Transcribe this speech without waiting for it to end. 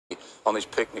on these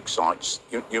picnic sites,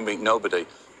 you meet nobody.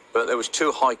 But there was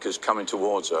two hikers coming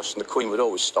towards us, and the Queen would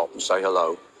always stop and say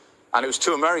hello. And it was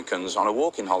two Americans on a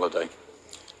walking holiday.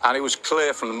 And it was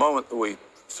clear from the moment that we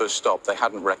first stopped, they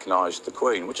hadn't recognised the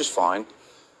Queen, which is fine.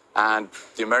 And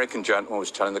the American gentleman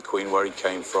was telling the Queen where he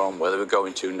came from, where they were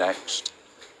going to next,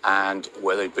 and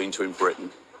where they'd been to in Britain.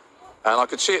 And I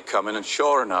could see it coming, and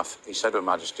sure enough, he said to Her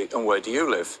Majesty, "And where do you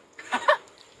live?"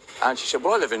 And she said,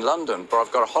 "Well, I live in London, but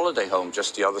I've got a holiday home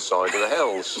just the other side of the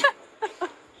hills."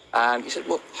 And he said,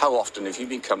 "Well, how often have you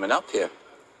been coming up here?"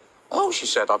 "Oh," she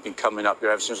said, "I've been coming up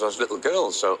here ever since I was a little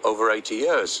girl, so over 80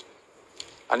 years.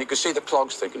 And you could see the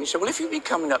clogs thinking. He said, "Well, if you've been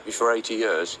coming up here for 80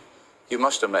 years, you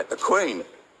must have met the Queen."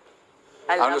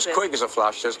 And as quick as a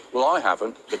flash says, "Well, I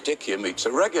haven't, but Dick here meets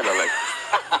her regularly."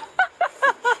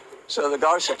 So the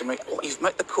guy said to me, "Oh, you've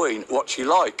met the Queen, what's she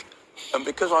like?" And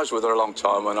because I was with her a long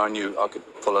time and I knew I could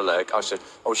pull her leg, I said,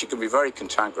 "Oh, she can be very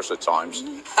cantankerous at times,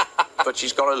 but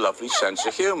she's got a lovely sense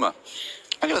of humour."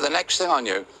 Anyway, the next thing I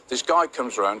knew, this guy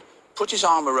comes around, puts his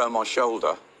arm around my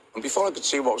shoulder, and before I could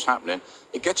see what was happening,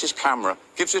 he gets his camera,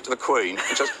 gives it to the Queen,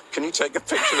 and says, "Can you take a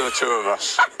picture of the two of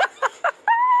us?"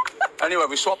 Anyway,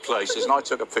 we swapped places, and I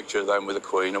took a picture of them with the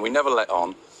Queen, and we never let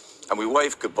on, and we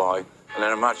waved goodbye. And then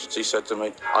Her Majesty said to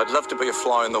me, "I'd love to be a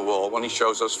fly on the wall when he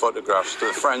shows those photographs to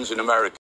the friends in America."